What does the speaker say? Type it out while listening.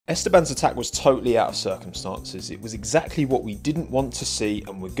Esteban's attack was totally out of circumstances. It was exactly what we didn't want to see,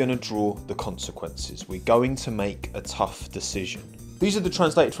 and we're going to draw the consequences. We're going to make a tough decision. These are the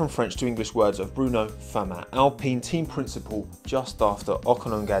translated from French to English words of Bruno Famin, Alpine team principal, just after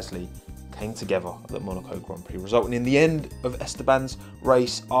Ocon and Gasly came together at the Monaco Grand Prix, resulting in the end of Esteban's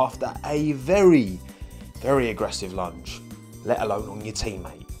race after a very aggressive lunge, let alone on your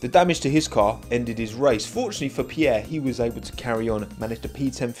teammate. The damage to his car ended his race. Fortunately for Pierre, he was able to carry on, managed a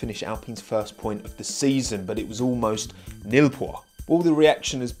P10 finish, Alpine's first point of the season, but it was almost nil point. All the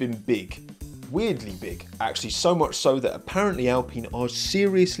reaction has been big. Weirdly big, actually, so much so that apparently Alpine are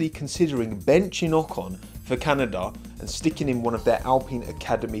seriously considering benching Ocon for Canada and sticking in one of their Alpine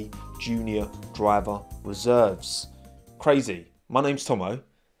Academy junior driver reserves. Crazy. My name's Tomo.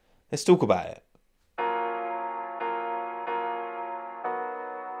 Let's talk about it.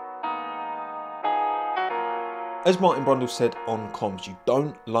 As Martin Brundle said on comms, you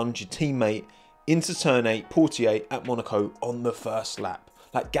don't lunge your teammate into turn 8, Portier at Monaco on the first lap.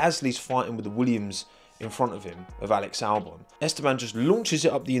 Like, Gasly's fighting with the Williams in front of him, of Alex Albon. Esteban just launches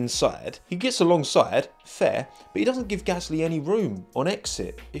it up the inside. He gets alongside, fair, but he doesn't give Gasly any room on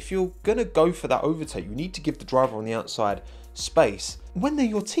exit. If you're going to go for that overtake, you need to give the driver on the outside space when they're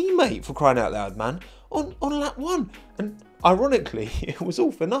your teammate, for crying out loud, man, on lap 1. And ironically, it was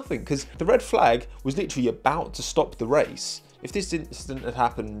all for nothing, because the red flag was literally about to stop the race. If this incident had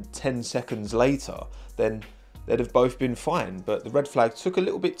happened 10 seconds later, then they'd have both been fine, but the red flag took a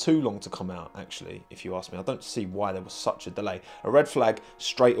little bit too long to come out, actually, if you ask me. I don't see why there was such a delay. A red flag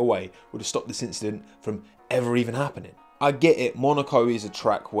straight away would have stopped this incident from ever even happening. I get it, Monaco is a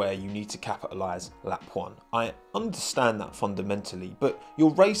track where you need to capitalise lap 1. I understand that fundamentally, but you're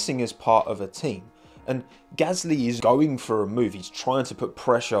racing as part of a team. And Gasly is going for a move. He's trying to put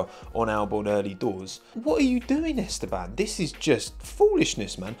pressure on Albon early doors. What are you doing, Esteban? This is just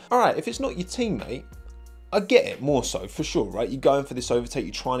foolishness, man. Alright, if it's not your teammate, I get it, more so, for sure, right? You're going for this overtake,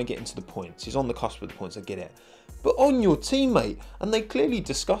 you're trying to get into the points. He's on the cusp of the points, I get it. But on your teammate, and they clearly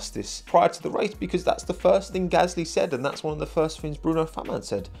discussed this prior to the race, because that's the first thing Gasly said, and that's one of the first things Bruno Famin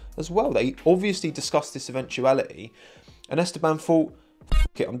said as well. They obviously discussed this eventuality, and Esteban thought, f***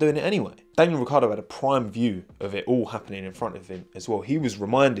 it, I'm doing it anyway. Daniel Ricciardo had a prime view of it all happening in front of him as well. He was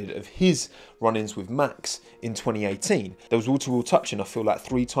reminded of his run-ins with Max in 2018. There was wall-to-wall touching, I feel like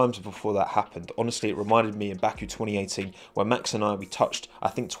 3 times before that happened. Honestly, it reminded me of Baku 2018, where Max and we touched, I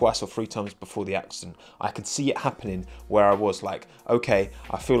think, twice or 3 times before the accident. I could see it happening where I was like, okay,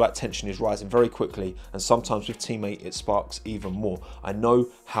 I feel like tension is rising very quickly, and sometimes with teammate it sparks even more. I know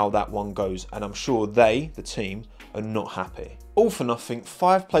how that one goes, and I'm sure they, the team, are not happy. All for nothing,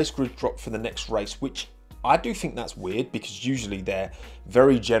 5-place grid drop for the next race, which I do think that's weird, because usually they're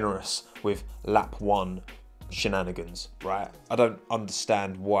very generous with lap 1 shenanigans, right? I don't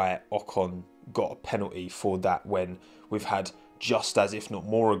understand why Ocon got a penalty for that when we've had just as, if not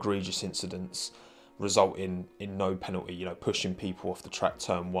more, egregious incidents result in no penalty, you know, pushing people off the track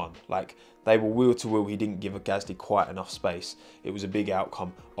turn 1. Like, they were wheel to wheel. He didn't give Gasly quite enough space. It was a big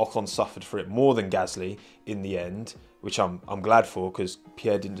outcome. Ocon suffered for it more than Gasly in the end, which I'm glad for, because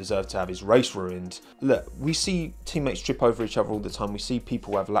Pierre didn't deserve to have his race ruined. Look, we see teammates trip over each other all the time. We see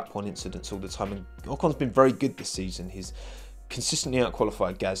people have lap 1 incidents all the time, and Ocon's been very good this season. He's consistently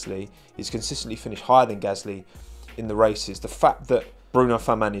outqualified Gasly. He's consistently finished higher than Gasly in the races. The fact that Bruno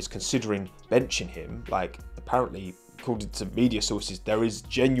Famin is considering benching him, like, apparently, according to media sources, there is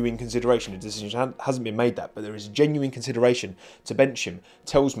genuine consideration. A decision hasn't been made that, but there is genuine consideration to bench him.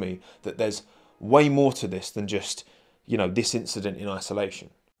 Tells me that there's way more to this than just, you know, this incident in isolation.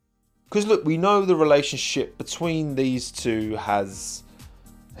 Because look, we know the relationship between these two has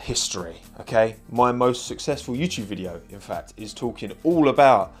history, okay? My most successful YouTube video, in fact, is talking all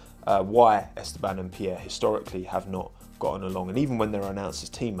about why Esteban and Pierre historically have not gotten along, and even when they're announced as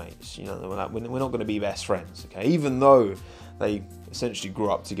teammates, you know, we're not going to be best friends, okay? Even though they essentially grew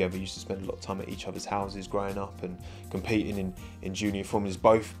up together, used to spend a lot of time at each other's houses growing up and competing in junior formulas,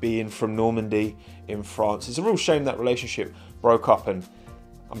 both being from Normandy in France. It's a real shame that relationship broke up, and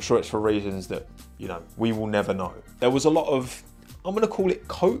I'm sure it's for reasons that, you know, we will never know. There was a lot of, I'm going to call it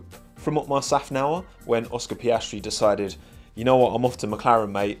cope from Otmar Safnauer when Oscar Piastri decided, you know what, I'm off to McLaren,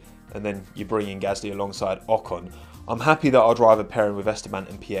 mate, and then you bring in Gasly alongside Ocon. I'm happy that our driver pairing with Esteban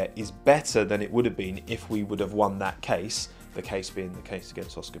and Pierre is better than it would have been if we would have won that case. The case being the case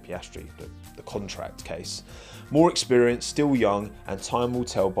against Oscar Piastri, the contract case. More experience, still young, and time will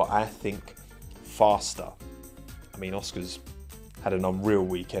tell, but I think faster. I mean, Oscar's had an unreal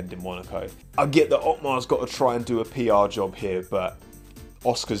weekend in Monaco. I get that Otmar's got to try and do a PR job here, but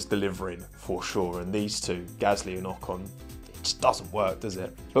Oscar's delivering for sure, and these two, Gasly and Ocon, just doesn't work, does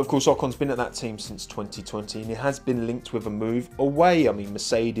it? But of course, Ocon's been at that team since 2020, and it has been linked with a move away. I mean,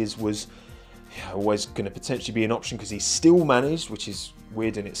 Mercedes was always going to potentially be an option because he's still managed, which is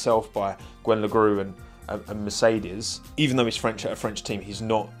weird in itself, by Gwen Legru and Mercedes. Even though he's French at a French team, he's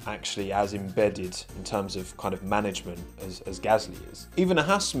not actually as embedded in terms of kind of management as Gasly is. Even a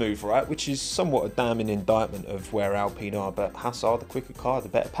Haas move, right, which is somewhat a damning indictment of where Alpine are, but Haas are the quicker car, the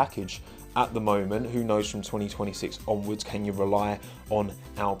better package at the moment. Who knows from 2026 onwards, can you rely on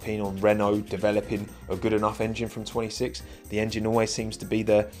Alpine, on Renault developing a good enough engine from 26? The engine always seems to be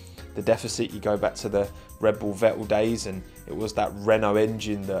the deficit. You go back to the Red Bull Vettel days, and it was that Renault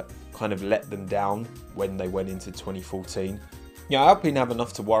engine that kind of let them down when they went into 2014. Yeah, Alpine have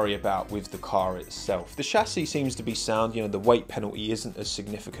enough to worry about with the car itself. The chassis seems to be sound. You know, the weight penalty isn't as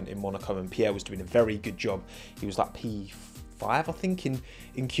significant in Monaco, and Pierre was doing a very good job. He was like P5, I think, in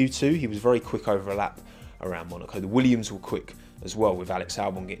Q2. He was very quick over a lap around Monaco. The Williams were quick as well, with Alex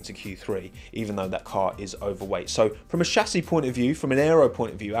Albon getting to Q3, even though that car is overweight. So from a chassis point of view, from an aero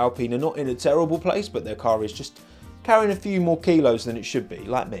point of view, Alpine are not in a terrible place, but their car is just carrying a few more kilos than it should be,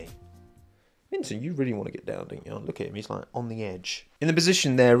 like me. Vincent, you really want to get down, don't you? Look at him, he's like on the edge. In the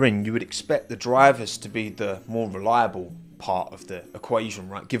position they're in, you would expect the drivers to be the more reliable part of the equation,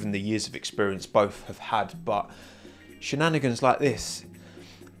 right? Given the years of experience both have had, but shenanigans like this,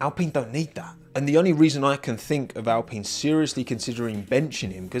 Alpine don't need that. And the only reason I can think of Alpine seriously considering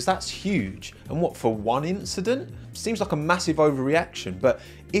benching him, because that's huge, and what, for one incident? Seems like a massive overreaction. But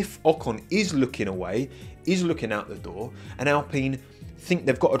if Ocon is looking away, is looking out the door, and Alpine think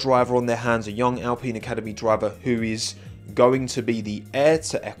they've got a driver on their hands, a young Alpine Academy driver who is going to be the heir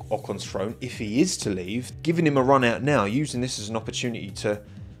to Ocon's throne if he is to leave, giving him a run out now, using this as an opportunity to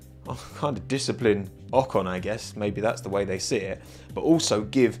kind of discipline Ocon, I guess, maybe that's the way they see it, but also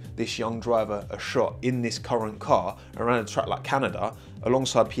give this young driver a shot in this current car around a track like Canada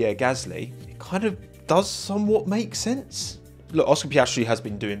alongside Pierre Gasly. It kind of does somewhat make sense. Look, Oscar Piastri has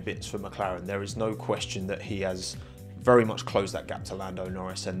been doing bits for McLaren. There is no question that he has very much closed that gap to Lando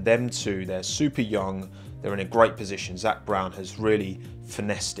Norris, and them two, they're super young, they're in a great position. Zach Brown has really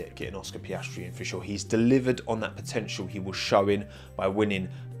finessed it, getting Oscar Piastri in for sure. He's delivered on that potential he was showing by winning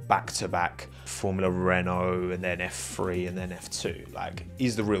back-to-back Formula Renault and then F3 and then F2. Like,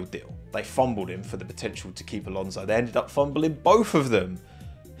 he's the real deal. They fumbled him for the potential to keep Alonso. They ended up fumbling both of them.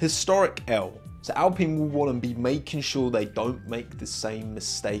 Historic L. So Alpine will want to be making sure they don't make the same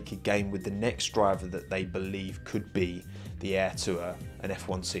mistake again with the next driver that they believe could be the heir to an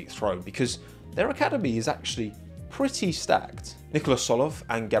F1 seat throne, because their academy is actually pretty stacked. Nicolas Solov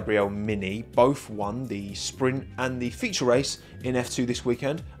and Gabriel Mini both won the sprint and the feature race in F2 this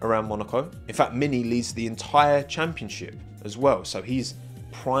weekend around Monaco. In fact, Mini leads the entire championship as well, so he's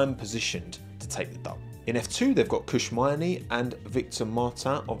prime positioned to take the dub. In F2, they've got Kush Maini and Victor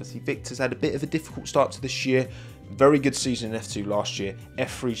Martin. Obviously, Victor's had a bit of a difficult start to this year. Very good season in F2 last year,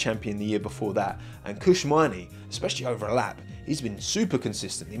 F3 champion the year before that. And Kush Maini, especially over a lap, he's been super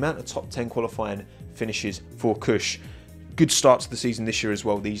consistent. The amount of top 10 qualifying finishes for Kush. Good start to the season this year as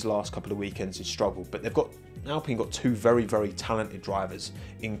well. These last couple of weekends he's struggled, but Alpine got two very, very talented drivers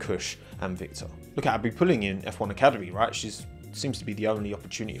in Kush and Victor. Look at Abby Pulling in F1 Academy, right? She's seems to be the only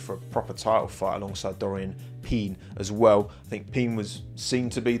opportunity for a proper title fight alongside Dorian Peen as well. I think Peen was seen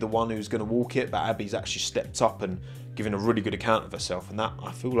to be the one who's going to walk it, but Abby's actually stepped up and given a really good account of herself, and that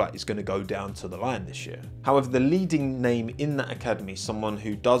I feel like is going to go down to the line this year. However, the leading name in that academy, someone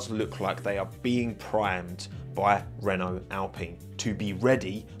who does look like they are being primed by Renault Alpine to be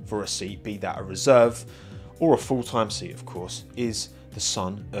ready for a seat, be that a reserve or a full-time seat, of course, is the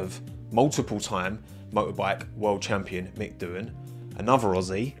son of multiple-time motorbike world champion Mick Doohan, another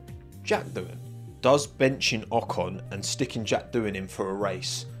Aussie, Jack Doohan. Does benching Ocon and sticking Jack Doohan in for a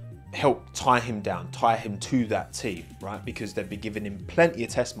race help tie him down, tie him to that team, right? Because they'd be giving him plenty of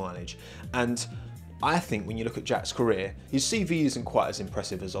test mileage. And I think when you look at Jack's career, his CV isn't quite as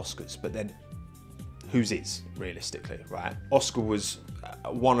impressive as Oscar's, but then whose is, realistically, right? Oscar was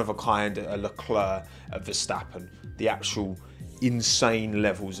one of a kind, a Leclerc, a Verstappen, the actual insane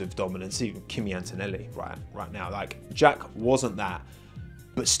levels of dominance, even Kimi Antonelli right now. Like, Jack wasn't that,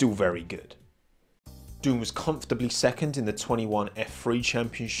 but still very good. Doohan was comfortably second in the 21 F3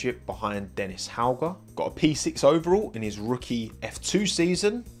 championship behind Dennis Hauger. Got a P6 overall in his rookie F2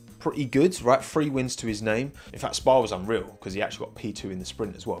 season. Pretty good, right? 3 wins to his name. In fact, Spa was unreal because he actually got P2 in the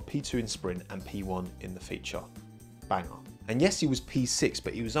sprint as well. P2 in sprint and P1 in the feature. Banger. And yes, he was P6,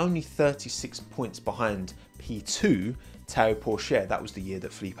 but he was only 36 points behind P2, Tao Pourchaire. That was the year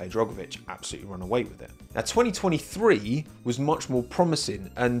that Felipe Drogovic absolutely ran away with it. Now, 2023 was much more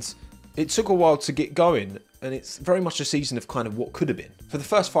promising, and It took a while to get going, and it's very much a season of kind of what could have been. For the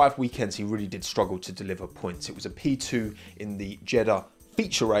first 5 weekends, he really did struggle to deliver points. It was a P2 in the Jeddah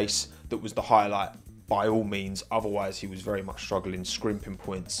feature race that was the highlight by all means. Otherwise, he was very much struggling, scrimping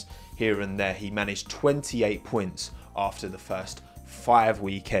points here and there. He managed 28 points after the first 5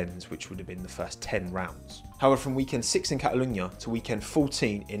 weekends, which would have been the first 10 rounds. However, from weekend 6 in Catalonia to weekend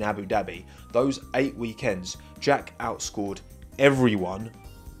 14 in Abu Dhabi, those 8 weekends, Jack outscored everyone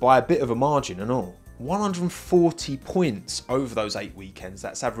by a bit of a margin and all. 140 points over those 8 weekends.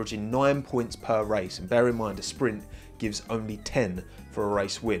 That's averaging 9 points per race. And bear in mind, a sprint gives only 10 for a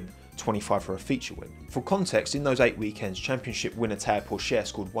race win, 25 for a feature win. For context, in those 8 weekends, championship winner Tadej Pogačar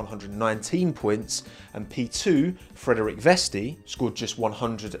scored 119 points, and P2, Frederic Vesti, scored just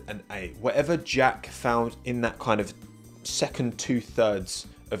 108. Whatever Jack found in that kind of second 2/3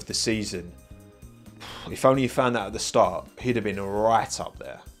 of the season, if only he found that at the start, he'd have been right up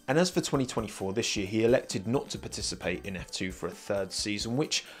there. And as for 2024, this year, he elected not to participate in F2 for a 3rd season,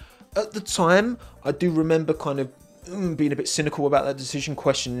 which at the time, I do remember kind of being a bit cynical about that decision,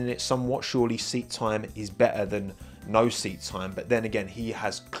 questioning it somewhat. Surely seat time is better than no seat time. But then again, he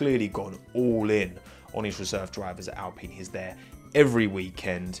has clearly gone all in on his reserve drivers at Alpine. He's there every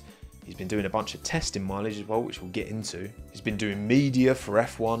weekend. He's been doing a bunch of testing mileage as well, which we'll get into. He's been doing media for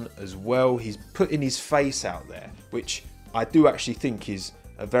F1 as well. He's putting his face out there, which I do actually think is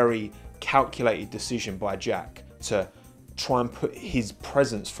a very calculated decision by Jack to try and put his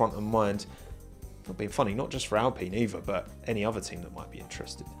presence front of mind. Not being funny, not just for Alpine either, but any other team that might be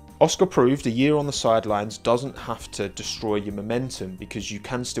interested. Oscar proved a year on the sidelines doesn't have to destroy your momentum, because you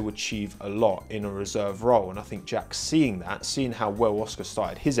can still achieve a lot in a reserve role. And I think Jack's seeing that, seeing how well Oscar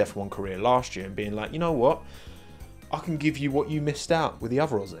started his F1 career last year and being like, you know what, I can give you what you missed out with the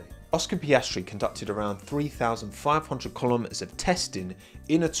other Aussie. Oscar Piastri conducted around 3,500 kilometers of testing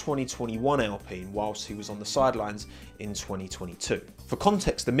in a 2021 Alpine whilst he was on the sidelines in 2022. For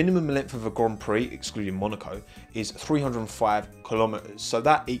context, the minimum length of a Grand Prix, excluding Monaco, is 305 kilometers. So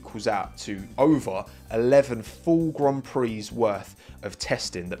that equals out to over 11 full Grand Prix worth of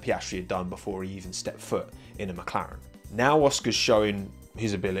testing that Piastri had done before he even stepped foot in a McLaren. Now Oscar's showing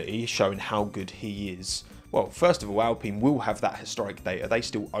his ability, showing how good he is. Well, first of all, Alpine will have that historic data. They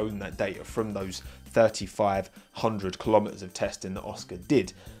still own that data from those 3,500 kilometers of testing that Oscar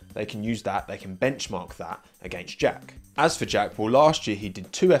did. They can use that, they can benchmark that against Jack. As for Jack, well, last year he did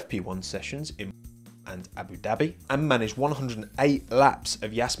 2 FP1 sessions in and Abu Dhabi and managed 108 laps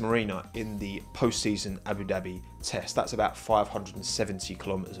of Yas Marina in the postseason Abu Dhabi test. That's about 570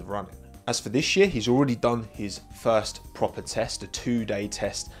 kilometers of running. As for this year, he's already done his first proper test, a 2-day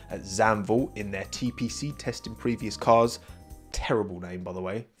test at Zandvoort in their TPC testing previous cars. Terrible name, by the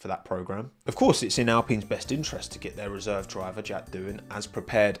way, for that program. Of course, it's in Alpine's best interest to get their reserve driver, Jack Doohan, as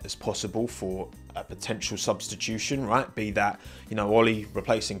prepared as possible for a potential substitution, right? Be that, you know, Ollie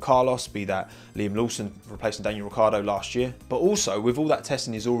replacing Carlos, be that Liam Lawson replacing Daniel Ricciardo last year. But also, with all that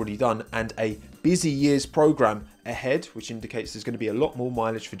testing is already done and a busy year's program ahead, which indicates there's going to be a lot more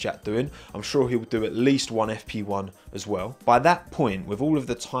mileage for Jack Doohan. I'm sure he'll do at least 1 FP1 as well. By that point, with all of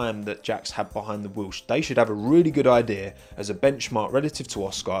the time that Jack's had behind the wheel, they should have a really good idea as a benchmark relative to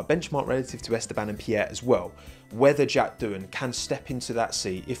Oscar, a benchmark relative to Esteban and Pierre as well, whether Jack Doohan can step into that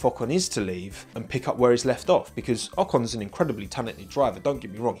seat if Ocon is to leave and pick up where he's left off. Because Ocon's an incredibly talented driver, don't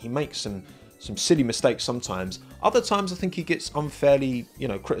get me wrong, he makes some silly mistakes sometimes. Other times I think he gets unfairly, you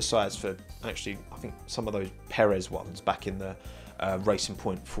know, criticised for actually, I think some of those Perez ones back in the Racing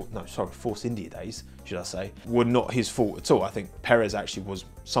Point, Force India days, should I say, were not his fault at all. I think Perez actually was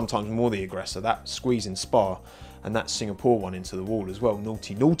sometimes more the aggressor. That squeeze in Spa and that Singapore one into the wall as well.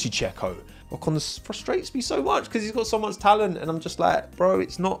 Naughty Checo. Ocon frustrates me so much because he's got so much talent and I'm just like, bro,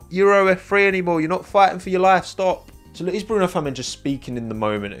 it's not Euro F3 anymore. You're not fighting for your life. Stop. So is Bruno Famin just speaking in the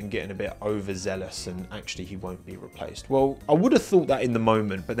moment and getting a bit overzealous and actually he won't be replaced? Well, I would have thought that in the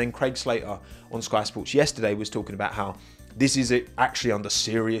moment, but then Craig Slater on Sky Sports yesterday was talking about how this is actually under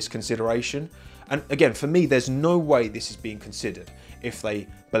serious consideration. And again, for me, there's no way this is being considered if they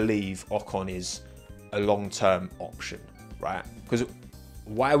believe Ocon is a long-term option, right? Because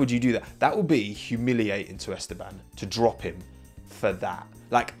why would you do that? That would be humiliating to Esteban to drop him for that.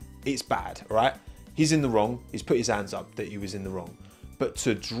 Like, it's bad, right? He's in the wrong. He's put his hands up that he was in the wrong. But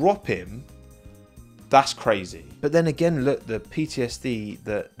to drop him, that's crazy. But then again, look, the PTSD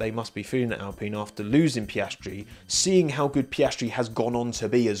that they must be feeling at Alpine after losing Piastri, seeing how good Piastri has gone on to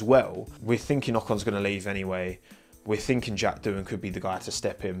be as well. We're thinking Ocon's going to leave anyway. We're thinking Jack Doohan could be the guy to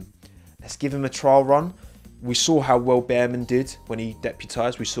step in. Let's give him a trial run. We saw how well Behrman did when he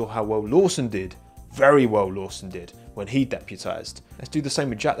deputised. We saw how well Lawson did. Very well Lawson did. when he deputised. Let's do the same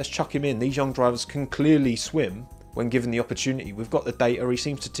with Jack. Let's chuck him in. These young drivers can clearly swim when given the opportunity. We've got the data. He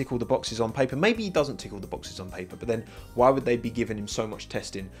seems to tick all the boxes on paper. Maybe he doesn't tick all the boxes on paper, but then why would they be giving him so much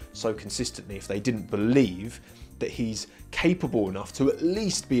testing so consistently if they didn't believe that he's capable enough to at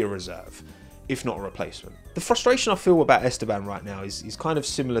least be a reserve, if not a replacement? The frustration I feel about Esteban right now is kind of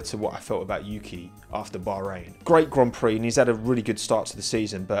similar to what I felt about Yuki after Bahrain. Great Grand Prix, and he's had a really good start to the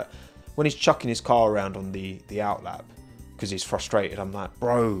season, but when he's chucking his car around on the outlap because he's frustrated, I'm like,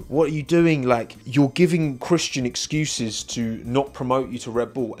 bro, what are you doing? Like, you're giving Christian excuses to not promote you to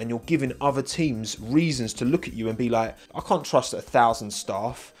Red Bull, and you're giving other teams reasons to look at you and be like, I can't trust 1,000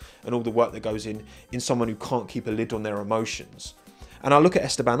 staff and all the work that goes in someone who can't keep a lid on their emotions. And I look at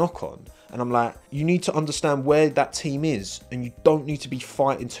Esteban Ocon and I'm like, you need to understand where that team is, and you don't need to be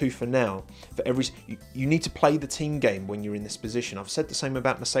fighting tooth and nail for every... You need to play the team game when you're in this position. I've said the same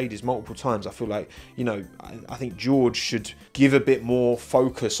about Mercedes multiple times. I feel like, you know, I think George should give a bit more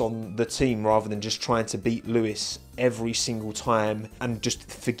focus on the team rather than just trying to beat Lewis every single time and just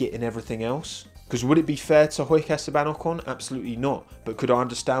forgetting everything else. Because would it be fair to hoik Esteban Ocon? Absolutely not. But could I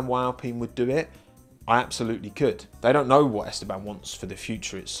understand why Alpine would do it? I absolutely could. They don't know what Esteban wants for the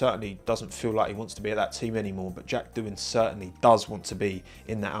future. It certainly doesn't feel like he wants to be at that team anymore, but Jack Doohan certainly does want to be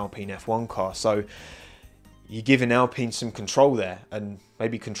in that Alpine F1 car. So you're giving Alpine some control there, and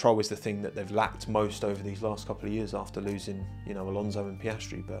maybe control is the thing that they've lacked most over these last couple of years after losing, you know, Alonso and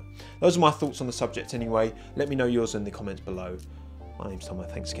Piastri. But those are my thoughts on the subject anyway. Let me know yours in the comments below. My name's Tomo.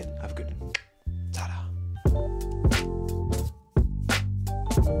 Thanks again. Have a good one. Ta-da.